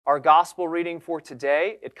Our gospel reading for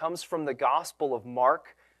today, it comes from the Gospel of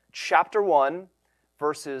Mark, chapter 1,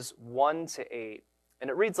 verses 1 to 8. And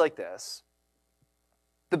it reads like this: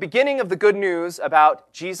 The beginning of the good news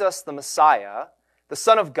about Jesus the Messiah, the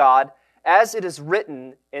Son of God, as it is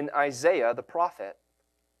written in Isaiah the prophet.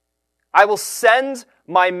 I will send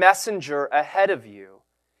my messenger ahead of you.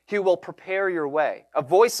 He will prepare your way. A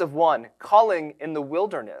voice of one calling in the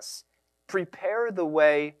wilderness, prepare the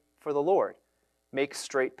way for the Lord. Make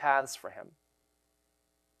straight paths for him.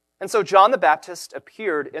 And so John the Baptist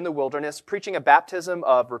appeared in the wilderness, preaching a baptism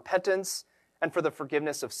of repentance and for the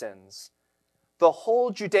forgiveness of sins. The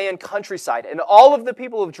whole Judean countryside and all of the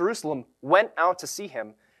people of Jerusalem went out to see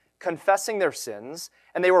him, confessing their sins,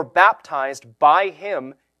 and they were baptized by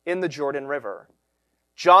him in the Jordan River.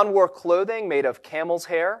 John wore clothing made of camel's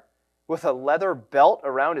hair, with a leather belt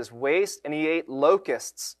around his waist, and he ate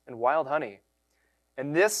locusts and wild honey.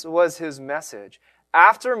 And this was his message: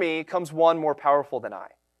 After me comes one more powerful than I,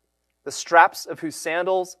 the straps of whose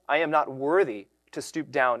sandals I am not worthy to stoop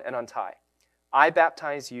down and untie. I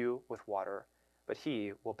baptize you with water, but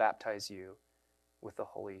he will baptize you with the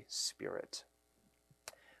Holy Spirit.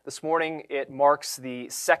 This morning, it marks the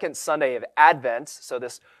second Sunday of Advent, so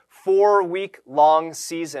this 4-week-long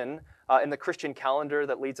season in the Christian calendar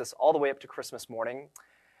that leads us all the way up to Christmas morning.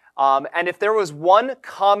 And if there was one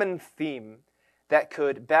common theme that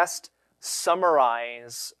could best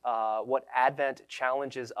summarize what Advent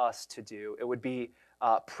challenges us to do, it would be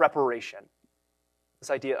preparation. This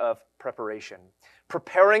idea of preparation.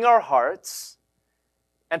 Preparing our hearts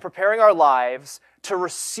and preparing our lives to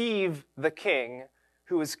receive the King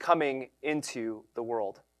who is coming into the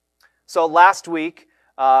world. So last week,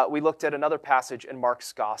 we looked at another passage in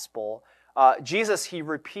Mark's Gospel. Jesus, he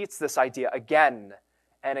repeats this idea again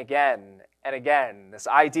and again and again, this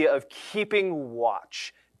idea of keeping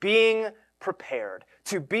watch, being prepared,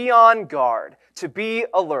 to be on guard, to be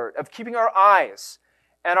alert, of keeping our eyes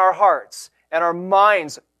and our hearts and our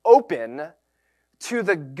minds open to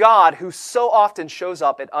the God who so often shows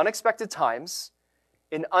up at unexpected times,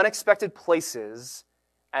 in unexpected places,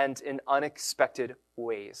 and in unexpected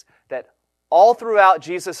ways. That all throughout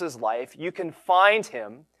Jesus' life, you can find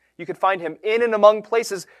him in and among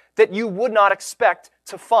places that you would not expect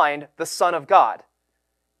to find the Son of God.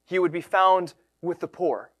 He would be found with the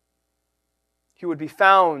poor. He would be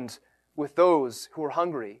found with those who were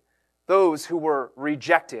hungry, those who were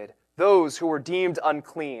rejected, those who were deemed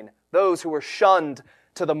unclean, those who were shunned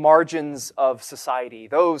to the margins of society,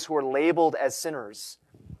 those who were labeled as sinners.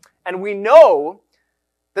 And we know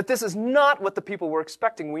that this is not what the people were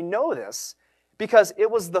expecting. We know this because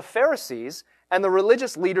it was the Pharisees and the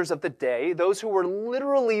religious leaders of the day, those who were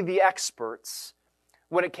literally the experts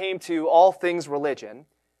when it came to all things religion,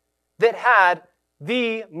 that had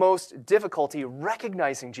the most difficulty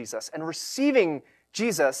recognizing Jesus and receiving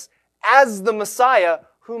Jesus as the Messiah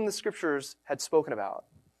whom the Scriptures had spoken about.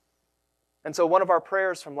 And so one of our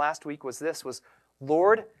prayers from last week was,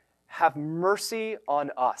 Lord, have mercy on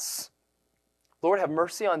us. Lord, have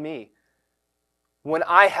mercy on me when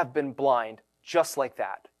I have been blind just like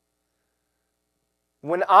that.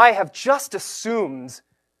 When I have just assumed,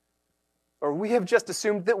 or we have just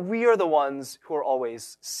assumed that we are the ones who are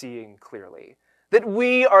always seeing clearly. That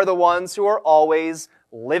we are the ones who are always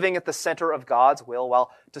living at the center of God's will while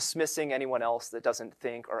dismissing anyone else that doesn't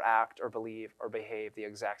think or act or believe or behave the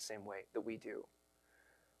exact same way that we do.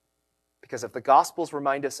 Because if the Gospels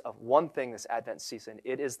remind us of one thing this Advent season,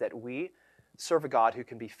 it is that we serve a God who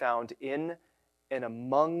can be found in and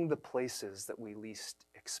among the places that we least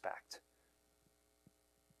expect.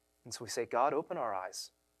 And so we say, God, open our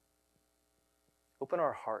eyes. Open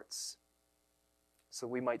our hearts so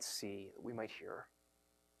we might see, we might hear.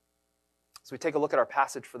 As we take a look at our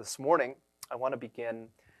passage for this morning, I want to begin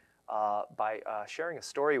by sharing a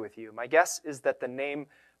story with you. My guess is that the name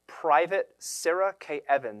Private Sarah K.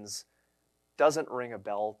 Evans doesn't ring a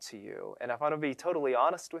bell to you. And if I want to be totally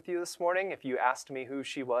honest with you this morning, if you asked me who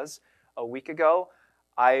she was a week ago,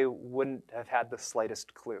 I wouldn't have had the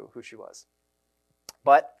slightest clue who she was.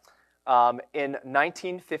 But in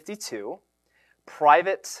 1952,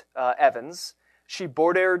 Private Evans, she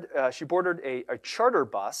boarded a charter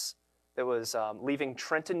bus that was leaving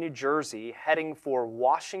Trenton, New Jersey, heading for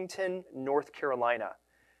Washington, North Carolina,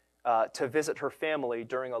 to visit her family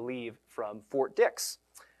during a leave from Fort Dix.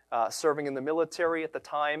 Serving in the military at the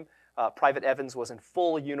time, Private Evans was in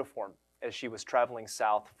full uniform as she was traveling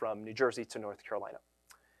south from New Jersey to North Carolina.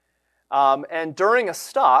 And during a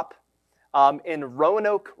stop in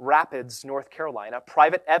Roanoke Rapids, North Carolina,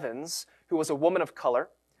 Private Evans, who was a woman of color,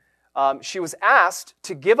 she was asked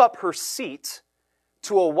to give up her seat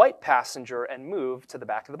to a white passenger and move to the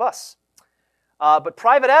back of the bus. But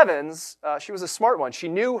Private Evans, she was a smart one. She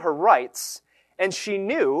knew her rights, and she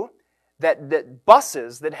knew that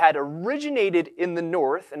buses that had originated in the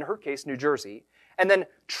north, in her case, New Jersey, and then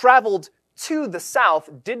traveled to the south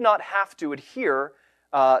did not have to adhere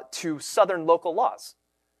to southern local laws.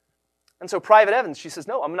 And so Private Evans, she says,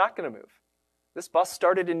 no, I'm not going to move. This bus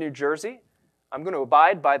started in New Jersey. I'm going to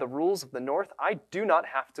abide by the rules of the north. I do not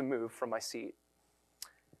have to move from my seat.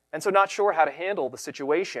 And so not sure how to handle the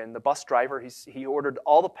situation, the bus driver, he ordered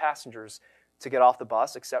all the passengers to get off the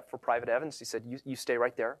bus except for Private Evans. He said, you stay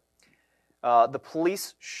right there. The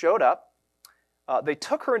police showed up. They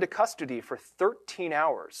took her into custody for 13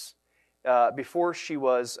 hours. Before she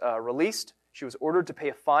was released, she was ordered to pay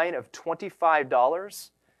a fine of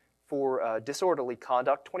 $25 for disorderly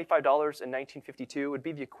conduct. $25 in 1952 would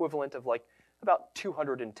be the equivalent of like about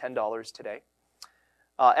 $210 today.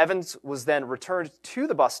 Evans was then returned to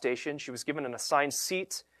the bus station. She was given an assigned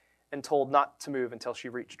seat and told not to move until she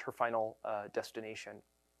reached her final destination.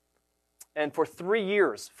 And for 3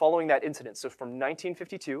 years following that incident, so from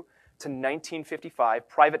 1952 to 1955,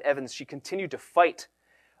 Private Evans, she continued to fight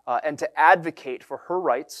and to advocate for her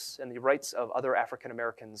rights and the rights of other African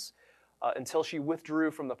Americans until she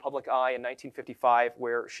withdrew from the public eye in 1955,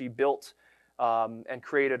 where she built and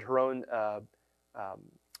created her own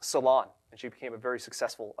salon, and she became a very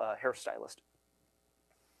successful hairstylist.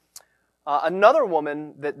 Another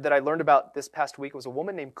woman that I learned about this past week was a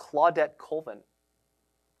woman named Claudette Colvin,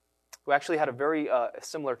 who actually had a very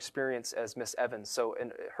similar experience as Miss Evans. So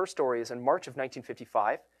her story is in March of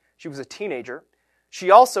 1955. She was a teenager. She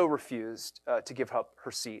also refused to give up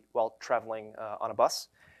her seat while traveling on a bus.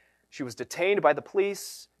 She was detained by the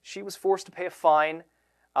police. She was forced to pay a fine.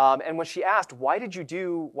 And when she asked, why didn't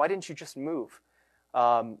you just move?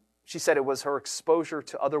 She said it was her exposure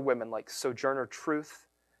to other women like Sojourner Truth,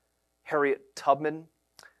 Harriet Tubman,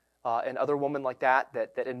 and other women like that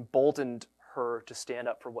emboldened her to stand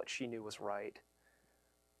up for what she knew was right.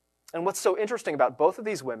 And what's so interesting about both of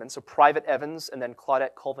these women, so Private Evans and then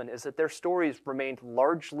Claudette Colvin, is that their stories remained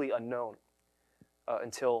largely unknown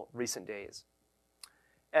until recent days.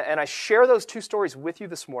 And I share those two stories with you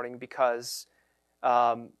this morning because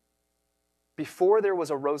before there was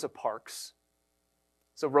a Rosa Parks,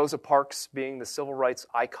 so Rosa Parks being the civil rights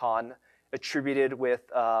icon attributed with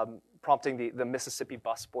prompting the Mississippi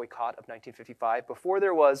bus boycott of 1955, before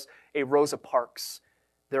there was a Rosa Parks,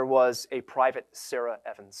 there was a Private Sarah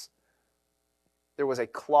Evans. There was a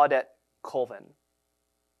Claudette Colvin.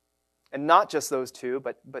 And not just those two,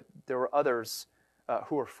 but there were others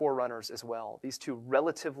who were forerunners as well. These two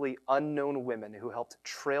relatively unknown women who helped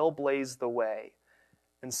trailblaze the way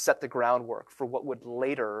and set the groundwork for what would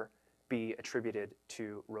later be attributed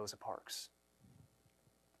to Rosa Parks.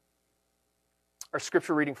 Our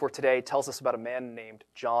scripture reading for today tells us about a man named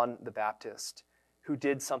John the Baptist who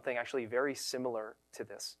did something actually very similar to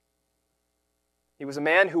this. He was a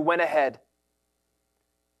man who went ahead.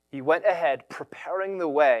 He went ahead preparing the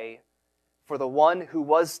way for the one who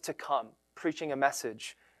was to come, preaching a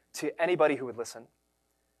message to anybody who would listen,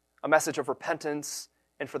 a message of repentance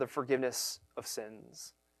and for the forgiveness of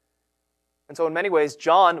sins. And so in many ways,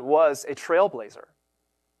 John was a trailblazer.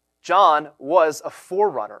 John was a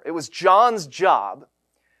forerunner. It was John's job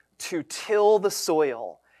to till the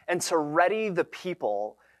soil and to ready the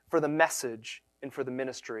people for the message and for the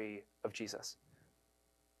ministry of Jesus.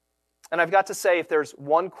 And I've got to say, if there's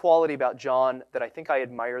one quality about John that I think I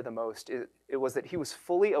admire the most, it was that he was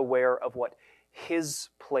fully aware of what his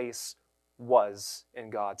place was in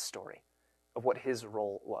God's story, of what his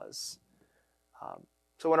role was.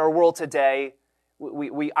 So in our world today,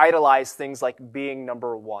 we idolize things like being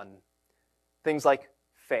number one, things like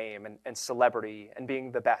fame and celebrity and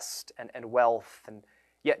being the best and wealth. And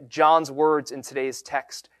yet John's words in today's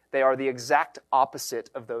text, they are the exact opposite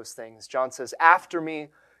of those things. John says, "After me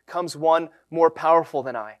comes one more powerful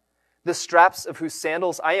than I, the straps of whose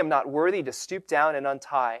sandals I am not worthy to stoop down and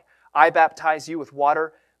untie. I baptize you with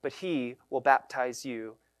water, but he will baptize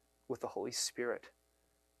you with the Holy Spirit."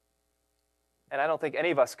 And I don't think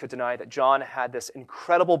any of us could deny that John had this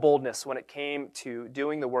incredible boldness when it came to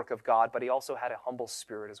doing the work of God, but he also had a humble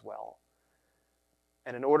spirit as well.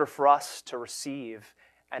 And in order for us to receive,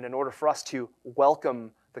 and in order for us to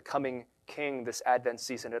welcome the coming King this Advent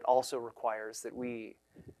season, it also requires that we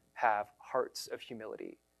have hearts of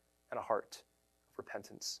humility and a heart of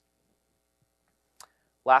repentance.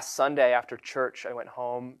 Last Sunday after church, I went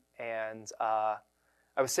home and I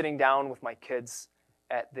was sitting down with my kids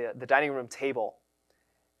at the dining room table.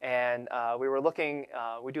 And we were looking,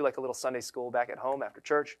 we do like a little Sunday school back at home after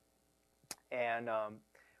church. And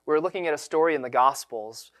We're looking at a story in the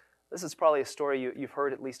Gospels. This is probably a story you've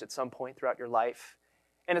heard at least at some point throughout your life.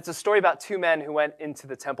 And it's a story about two men who went into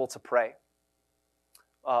the temple to pray.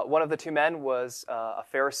 One of the two men was a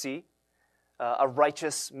Pharisee, a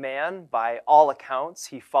righteous man by all accounts.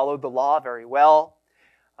 He followed the law very well.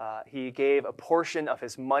 He gave a portion of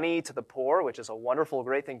his money to the poor, which is a wonderful,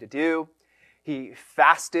 great thing to do. He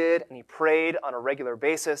fasted and he prayed on a regular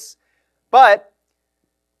basis. But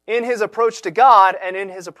in his approach to God and in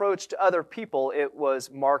his approach to other people, it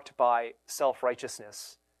was marked by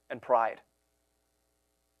self-righteousness and pride.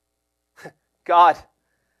 God,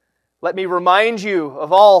 let me remind you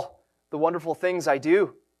of all the wonderful things I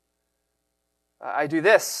do. I do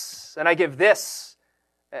this, and I give this,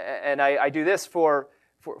 and I do this for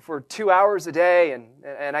 2 hours a day,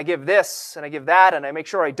 and I give this, and I give that, and I make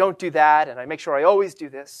sure I don't do that, and I make sure I always do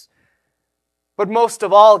this. But most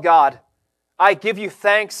of all, God, I give you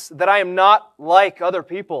thanks that I am not like other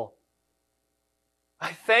people.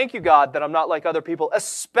 I thank you, God, that I'm not like other people.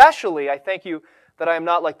 Especially, I thank you that I am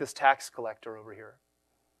not like this tax collector over here.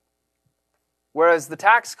 Whereas the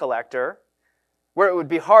tax collector, where it would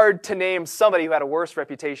be hard to name somebody who had a worse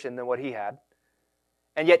reputation than what he had,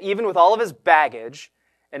 and yet even with all of his baggage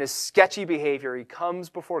and his sketchy behavior, he comes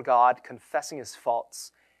before God confessing his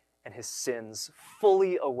faults and his sins,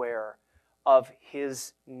 fully aware of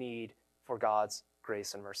his need for God's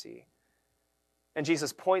grace and mercy. And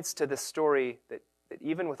Jesus points to this story that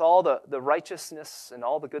even with all the righteousness and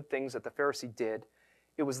all the good things that the Pharisee did,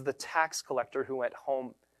 it was the tax collector who went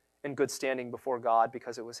home in good standing before God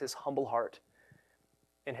because it was his humble heart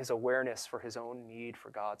and his awareness for his own need for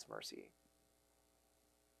God's mercy.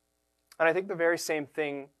 And I think the very same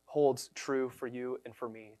thing holds true for you and for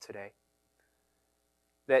me today.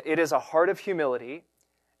 That it is a heart of humility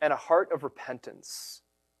and a heart of repentance.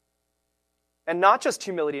 And not just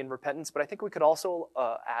humility and repentance, but I think we could also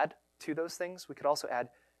add to those things, we could also add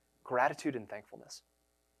gratitude and thankfulness.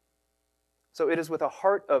 So it is with a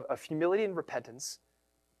heart of humility and repentance,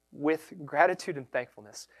 with gratitude and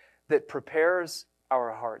thankfulness, that prepares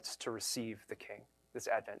our hearts to receive the King this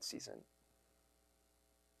Advent season.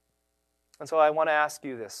 And so I want to ask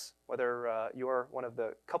you this, whether you're one of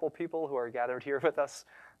the couple people who are gathered here with us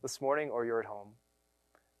this morning or you're at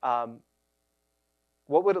home.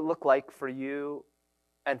 What would it look like for you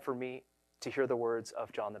and for me to hear the words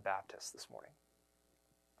of John the Baptist this morning?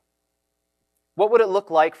 What would it look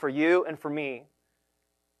like for you and for me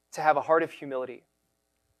to have a heart of humility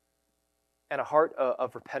and a heart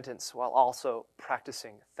of repentance while also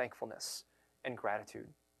practicing thankfulness and gratitude,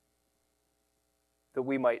 that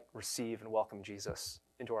we might receive and welcome Jesus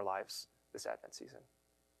into our lives this Advent season?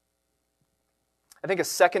 I think a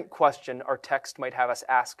second question our text might have us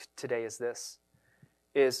ask today is this,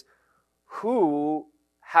 is who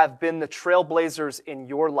have been the trailblazers in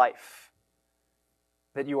your life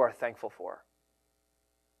that you are thankful for?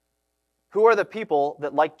 Who are the people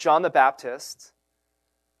that, like John the Baptist,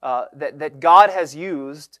 that God has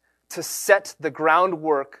used to set the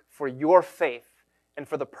groundwork for your faith and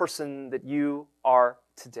for the person that you are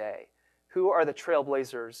today? Who are the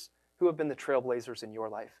trailblazers? Who have been the trailblazers in your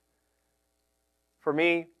life? For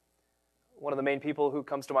me, one of the main people who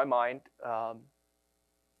comes to my mind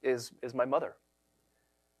is my mother.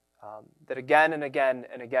 That again and again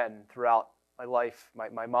and again throughout my life,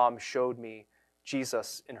 my mom showed me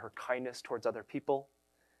Jesus in her kindness towards other people,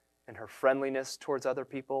 and her friendliness towards other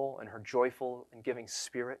people, and her joyful and giving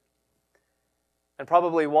spirit. And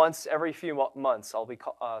probably once every few months, I'll be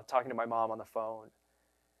talking to my mom on the phone,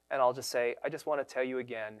 and I'll just say, I just want to tell you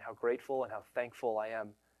again how grateful and how thankful I am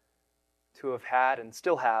to have had and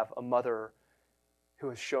still have a mother who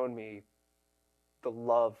has shown me the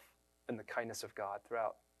love and the kindness of God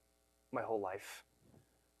throughout my whole life.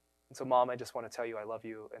 And so, Mom, I just want to tell you I love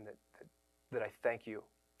you and that I thank you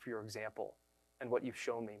for your example and what you've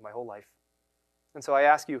shown me my whole life. And so I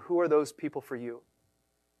ask you, who are those people for you?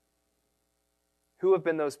 Who have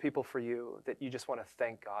been those people for you that you just want to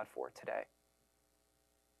thank God for today?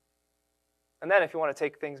 And then if you want to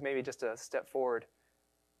take things maybe just a step forward,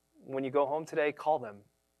 when you go home today, call them.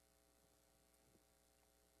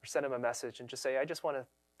 Or send them a message and just say, I just want to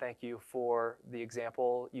thank you for the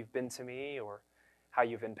example you've been to me or how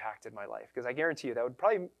you've impacted my life. Because I guarantee you that would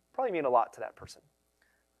probably mean a lot to that person.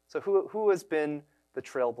 So who has been the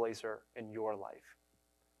trailblazer in your life?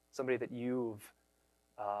 Somebody that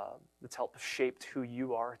that's helped shape who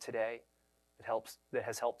you are today, that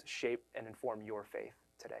has helped shape and inform your faith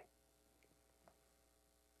today.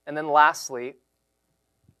 And then lastly,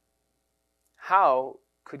 how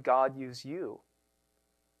could God use you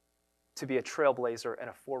to be a trailblazer and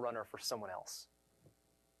a forerunner for someone else?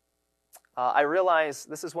 I realize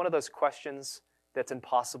this is one of those questions that's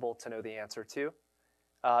impossible to know the answer to.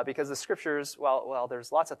 Because the scriptures, well,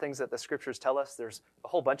 there's lots of things that the scriptures tell us. There's a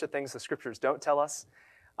whole bunch of things the scriptures don't tell us.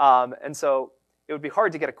 And so it would be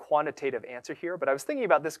hard to get a quantitative answer here, but I was thinking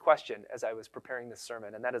about this question as I was preparing this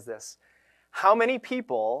sermon, and that is this. How many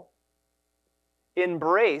people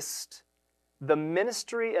embraced the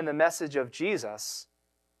ministry and the message of Jesus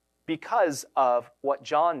because of what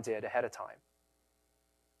John did ahead of time?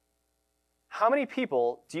 How many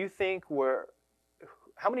people do you think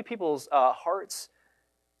how many people's hearts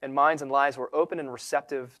and minds and lives were open and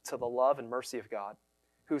receptive to the love and mercy of God,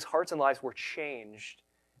 whose hearts and lives were changed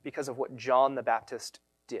because of what John the Baptist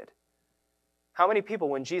did? How many people,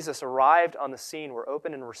 when Jesus arrived on the scene, were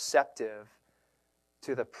open and receptive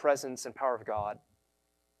to the presence and power of God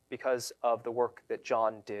because of the work that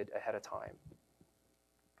John did ahead of time?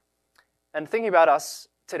 And thinking about us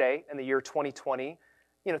today in the year 2020,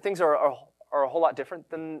 things are a whole lot different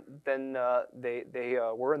than they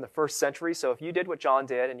were in the first century. So if you did what John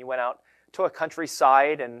did and you went out to a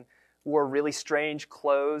countryside and wore really strange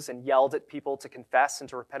clothes and yelled at people to confess and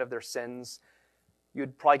to repent of their sins,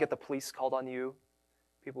 you'd probably get the police called on you.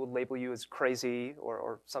 People would label you as crazy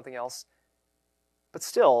or something else. But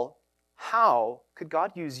still, how could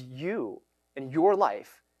God use you in your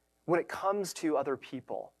life when it comes to other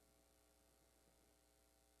people?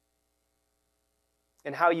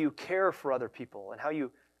 And how you care for other people, and how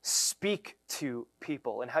you speak to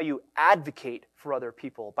people, and how you advocate for other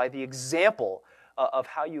people by the example of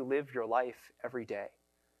how you live your life every day.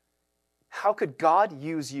 How could God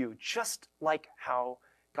use you just like how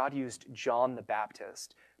God used John the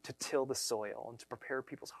Baptist to till the soil and to prepare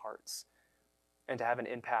people's hearts and to have an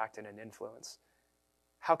impact and an influence?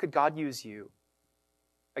 How could God use you,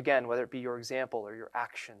 again, whether it be your example or your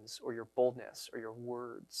actions or your boldness or your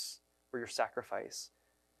words or your sacrifice,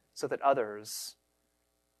 so that others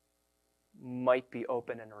might be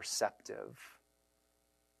open and receptive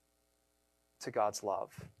to God's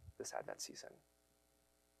love this Advent season?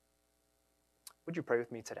 Would you pray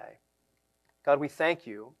with me today? God, we thank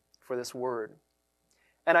you for this word.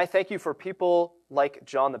 And I thank you for people like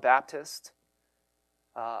John the Baptist,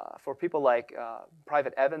 for people like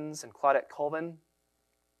Private Evans and Claudette Colvin,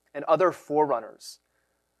 and other forerunners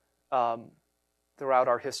throughout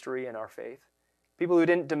our history and our faith. People who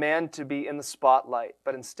didn't demand to be in the spotlight,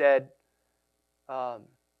 but instead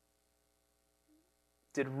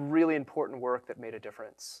did really important work that made a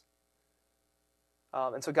difference.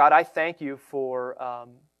 And so, God, I thank you for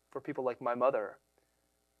people like my mother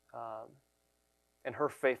and her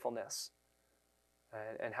faithfulness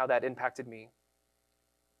and how that impacted me.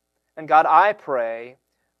 And God, I pray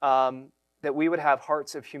that we would have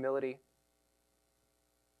hearts of humility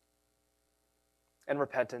and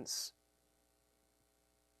repentance.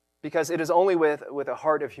 Because it is only with a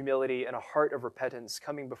heart of humility and a heart of repentance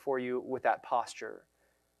coming before you with that posture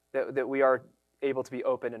that we are able to be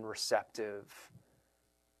open and receptive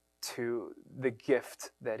to the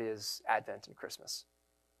gift that is Advent and Christmas.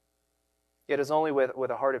 It is only with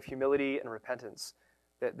a heart of humility and repentance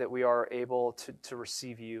that we are able to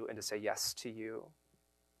receive you and to say yes to you.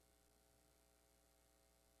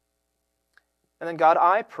 And then, God,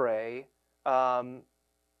 I pray that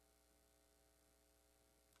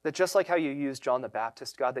just like how you used John the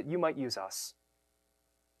Baptist, God, that you might use us.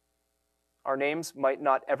 Our names might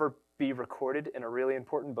not ever be recorded in a really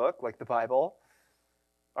important book like the Bible.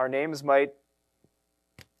 Our names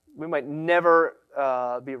we might never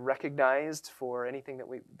be recognized for anything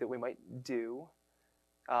that we might do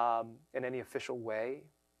in any official way.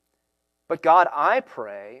 But God, I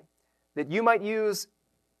pray that you might use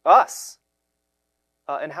us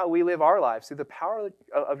and how we live our lives through the power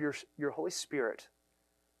of your Holy Spirit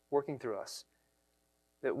working through us,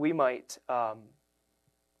 that we might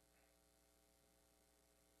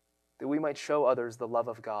show others the love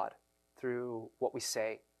of God through what we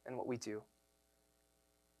say and what we do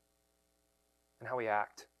and how we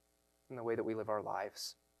act and the way that we live our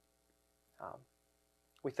lives.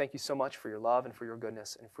 We thank you so much for your love and for your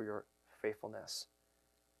goodness and for your faithfulness.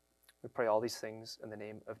 We pray all these things in the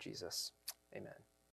name of Jesus. Amen.